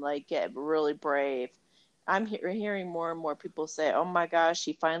seeing them like get really brave. I'm hearing more and more people say, "Oh my gosh,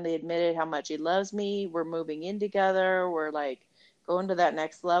 he finally admitted how much he loves me. We're moving in together. We're like going to that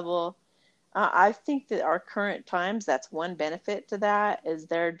next level." I think that our current times, that's one benefit to that, is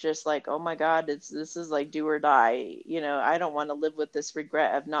they're just like, "Oh my God, this is like do or die. You know, I don't want to live with this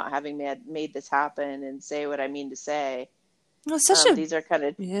regret of not having made this happen and say what I mean to say." Well, such a These are kind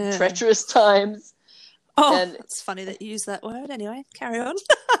of yeah. treacherous times. Oh, And it's funny that you use that word. Anyway, carry on.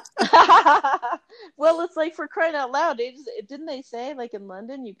 well, it's like for crying out loud. Didn't they say like in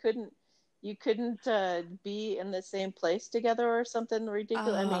London you couldn't be in the same place together or something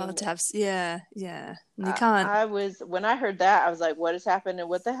ridiculous? I Oh, mean, to have yeah. You can't. I was when I heard that, I was like, "What is happening?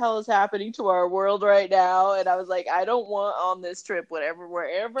 What the hell is happening to our world right now?" And I was like, "I don't want on this trip,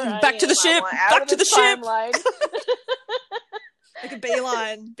 wherever I Back to the am, I ship. want out Back of to the this ship. timeline." Like a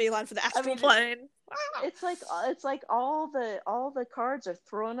beeline for the I astral mean, plane. it's like all the cards are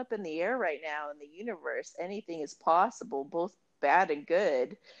thrown up in the air right now in the universe. Anything is possible, both bad and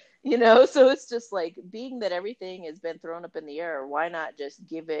good. You know, so it's just like being that everything has been thrown up in the air, why not just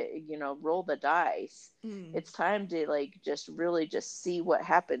give it, roll the dice? Mm. It's time to like just really just see what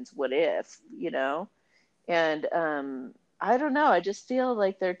happens, what if, And I don't know, I just feel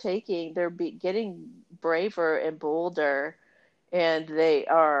like getting braver and bolder, and they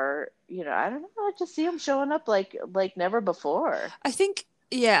are, I don't know, I just see them showing up like never before. I think,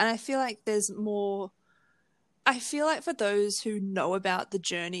 yeah, and I feel like there's more. I feel like for those who know about the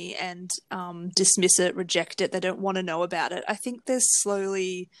journey and dismiss it, reject it, they don't want to know about it. I think there's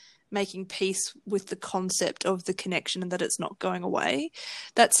slowly making peace with the concept of the connection and that it's not going away.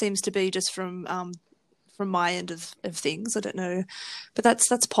 That seems to be just from my end of things. I don't know, but that's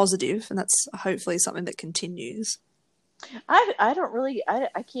positive, and that's hopefully something that continues. I don't really,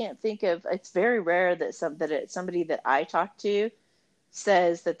 I can't think of, it's very rare that somebody that I talk to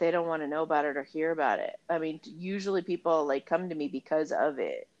says that they don't want to know about it or hear about it. I mean, usually people like come to me because of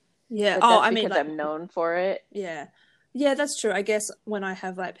it, Yeah. but Oh, that's I mean, because like, I'm known for it. yeah. Yeah, that's true. I guess when I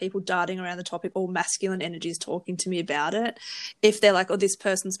have like people darting around the topic or masculine energies talking to me about it, if they're like, oh, this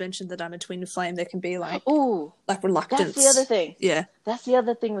person's mentioned that I'm a twin flame, there can be Ooh, like that's the other reluctance. thing. Yeah. That's the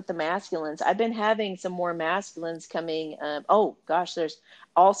other thing with the masculines. I've been having some more masculines coming. Oh gosh, there's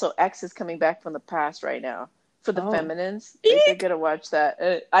also exes coming back from the past right now for the Oh. feminines. Like they're Eek. gonna watch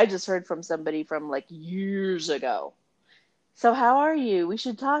that. I just heard from somebody from like years ago. So how are you? We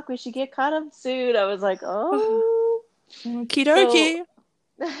should talk. We should get caught up soon. I was like, oh. Okie So,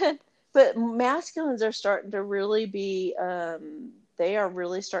 dokie. but masculines are starting to really be. They are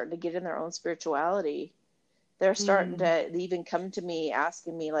really starting to get in their own spirituality. They're starting Mm. to even come to me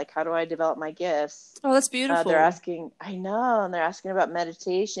asking me like, how do I develop my gifts? Oh, that's They're beautiful. asking, I know, and they're asking about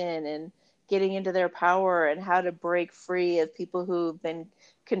meditation and getting into their power and how to break free of people who've been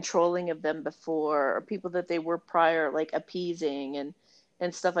controlling of them before, or people that they were prior like appeasing and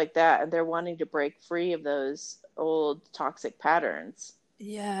stuff like that. And they're wanting to break free of those old toxic patterns.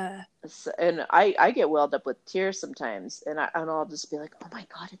 Yeah. And I get welled up with tears sometimes, and I'll just be like, oh my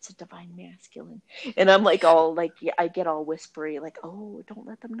God, it's a divine masculine, and I'm like all like, yeah, I get all whispery, like, oh, don't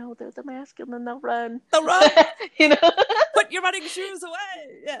let them know they're the masculine, they'll run, The run. you know. Put your running shoes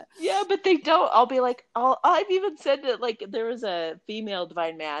away. Yeah. Yeah, but they don't. I'll be like, I've even said that, like, there was a female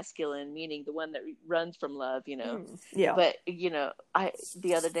divine masculine, meaning the one that runs from love, you know. Yeah. But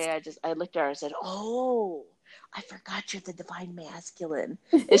the other day I looked at her and said, oh, I forgot you're the divine masculine.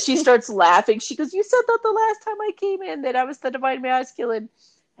 And she starts laughing. She goes, you said that the last time I came in, that I was the divine masculine.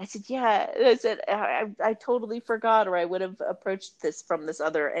 I said, yeah. I said, I totally forgot, or I would have approached this from this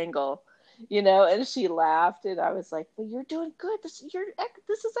other angle, you know. And she laughed, and I was like, well, you're doing good. This is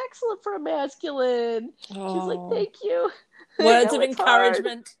excellent for a masculine. Oh. She's like, thank you. Words of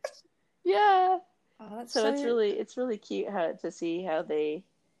encouragement. Hard. Yeah. Oh, so it's really cute to see how they,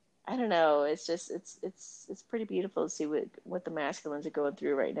 I don't know, it's just it's pretty beautiful to see what the masculines are going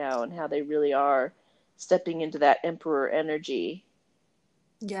through right now, and how they really are stepping into that emperor energy.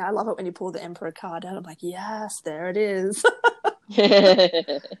 Yeah, I love it when you pull the Emperor card out. I'm like, yes, there it is.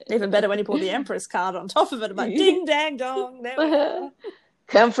 Even better when you pull the Empress card on top of it. I'm like, ding, dang, dong. There we are.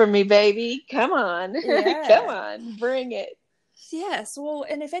 Come for me, baby. Come on. Yeah. Come on. Bring it. Yes. Well,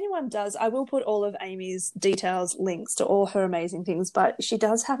 and if anyone does, I will put all of Amy's details, links to all her amazing things, but she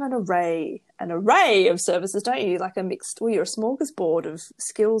does have an array of services, don't you? Like you're a smorgasbord of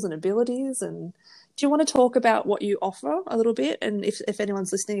skills and abilities. And do you want to talk about what you offer a little bit? And if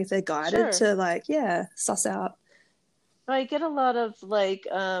anyone's listening, if they're guided to suss out. I get a lot of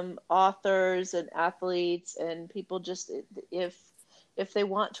authors and athletes and people, just if they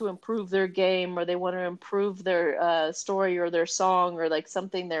want to improve their game, or they want to improve their story or their song, or like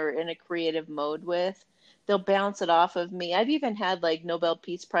something they're in a creative mode with, they'll bounce it off of me. I've even had like Nobel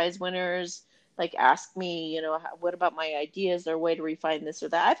Peace Prize winners like ask me, what about my ideas, or a way to refine this or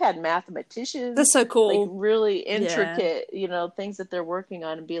that. I've had mathematicians, that's so cool, like really intricate, things that they're working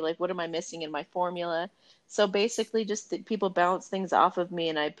on, and be like, what am I missing in my formula? So basically just people bounce things off of me,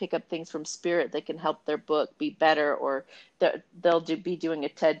 and I pick up things from spirit that can help their book be better, or they'll be doing a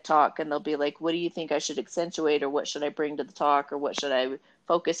TED talk, and they'll be like, what do you think I should accentuate, or what should I bring to the talk, or what should I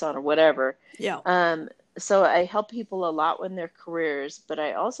focus on, or whatever. So I help people a lot in their careers, but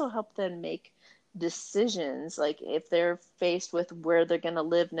I also help them make decisions, like if they're faced with where they're going to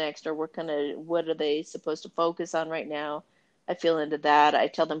live next, or what are they supposed to focus on right now. I feel into that. I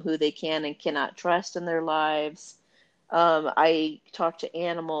tell them who they can and cannot trust in their lives. I talk to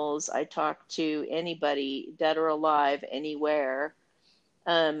animals. I talk to anybody, dead or alive, anywhere.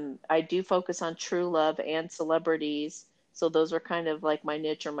 I do focus on true love and celebrities. So those are kind of like my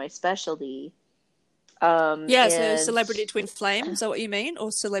niche or my specialty. So celebrity twin flame, is that what you mean?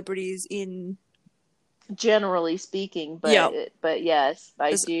 Or celebrities in... Generally speaking, but yes,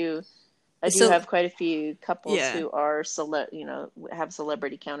 I do have quite a few couples who are have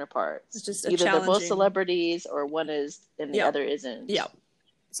celebrity counterparts. It's just either they're both celebrities, or one is and the other isn't. Yeah,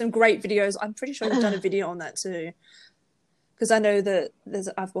 some great videos. I'm pretty sure you've done a video on that too, because I know that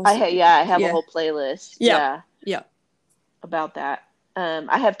I have a whole playlist. Yeah, about that.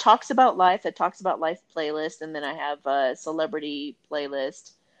 I have talks about life, playlist, and then I have a celebrity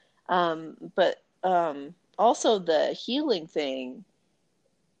playlist. But also the healing thing.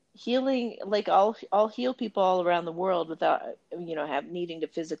 Like I'll heal people all around the world without needing to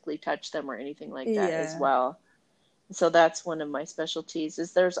physically touch them or anything like that as well. So that's one of my specialties.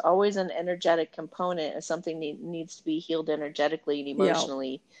 Is there's always an energetic component of something that needs to be healed energetically and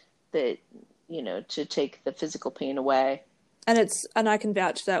emotionally, that to take the physical pain away. And I can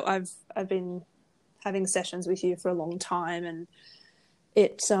vouch that I've been having sessions with you for a long time, and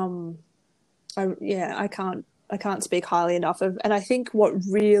it's I can't speak highly enough of. And I think what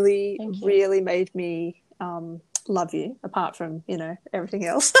really made me love you, apart from everything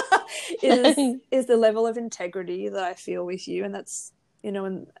else, is the level of integrity that I feel with you. And that's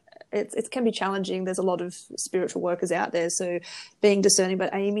and it can be challenging. There's a lot of spiritual workers out there, so being discerning.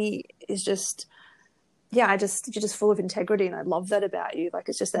 But Amy is just you're just full of integrity, and I love that about you. Like,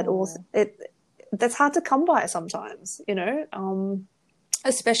 it's just that that's hard to come by sometimes,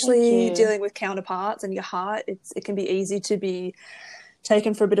 especially dealing with counterparts and your heart. It can be easy to be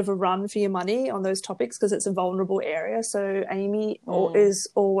taken for a bit of a run for your money on those topics, because it's a vulnerable area. So Amy is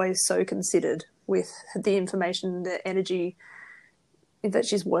always so considered with the information, the energy that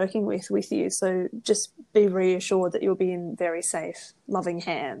she's working with you. So just be reassured that you'll be in very safe, loving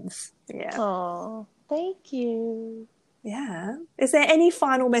hands. Yeah. Oh, thank you. Yeah. Is there any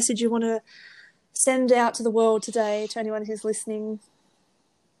final message you want to send out to the world today, to anyone who's listening?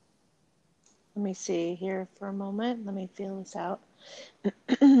 Let me see here for a moment. Let me feel this out.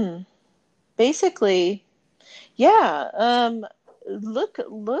 Basically, yeah.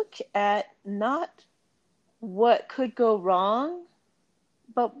 Look at not what could go wrong,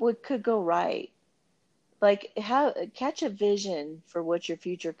 but what could go right. Like how catch a vision for what your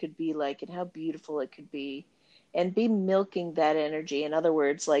future could be like and how beautiful it could be, and be milking that energy. In other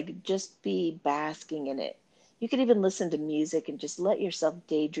words, like just be basking in it. You could even listen to music and just let yourself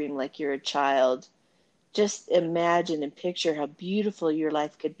daydream like you're a child. Just imagine and picture how beautiful your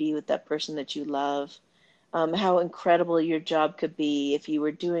life could be with that person that you love. How incredible your job could be if you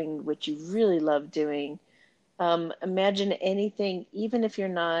were doing what you really love doing. Imagine anything, even if you're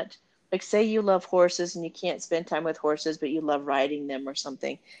not, like, say you love horses and you can't spend time with horses, but you love riding them or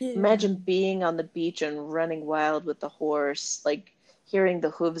something. Yeah. Imagine being on the beach and running wild with the horse, like hearing the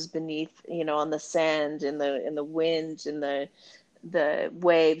hooves beneath, on the sand and the wind and the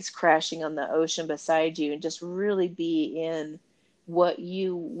waves crashing on the ocean beside you, and just really be in what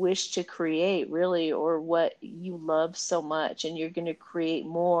you wish to create, really, or what you love so much. And you're going to create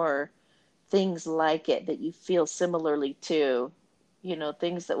more things like it that you feel similarly to,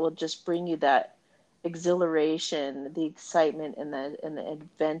 things that will just bring you that exhilaration, the excitement, and the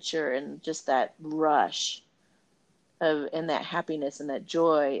adventure, and just that rush of, and that happiness and that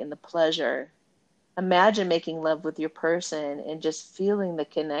joy and the pleasure. Imagine making love with your person and just feeling the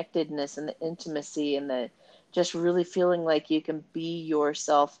connectedness and the intimacy, and the just really feeling like you can be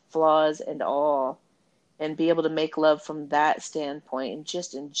yourself, flaws and all, and be able to make love from that standpoint, and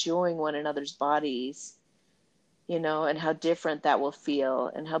just enjoying one another's bodies, and how different that will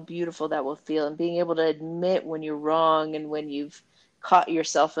feel and how beautiful that will feel, and being able to admit when you're wrong and when you've caught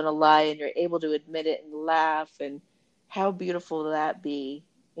yourself in a lie, and you're able to admit it and laugh, and how beautiful will that be,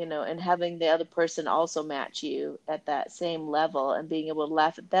 and having the other person also match you at that same level, and being able to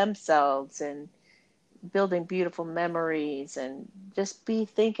laugh at themselves, and building beautiful memories, and just be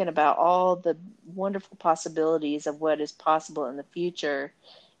thinking about all the wonderful possibilities of what is possible in the future,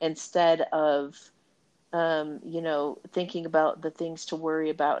 instead of thinking about the things to worry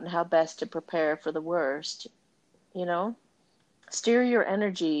about and how best to prepare for the worst. you know Steer your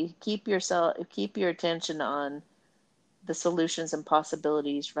energy, keep your attention on the solutions and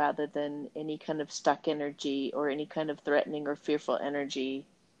possibilities, rather than any kind of stuck energy or any kind of threatening or fearful energy.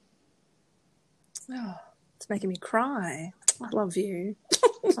 Oh, it's making me cry. I love you.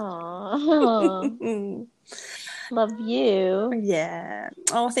 Aww. Love you. Yeah.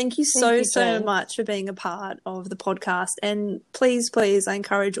 Oh, thank you Thank so, you, so Jen. much for being a part of the podcast. And please, please, I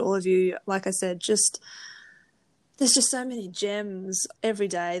encourage all of you, like I said, there's just so many gems every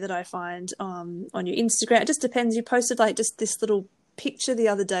day that I find on your Instagram. It just depends. You posted like just this little picture the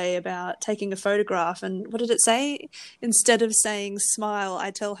other day about taking a photograph, and what did it say? Instead of saying smile,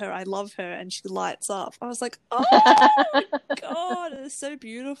 I tell her I love her and she lights up. I was like, oh God, it's so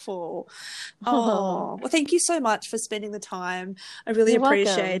beautiful. Oh, Oh, well, thank you so much for spending the time. I really you're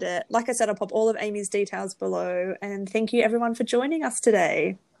appreciate welcome. it. Like I said, I'll pop all of Amy's details below, and thank you everyone for joining us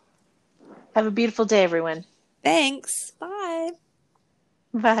today. Have a beautiful day, everyone. Thanks. Bye.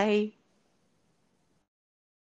 Bye.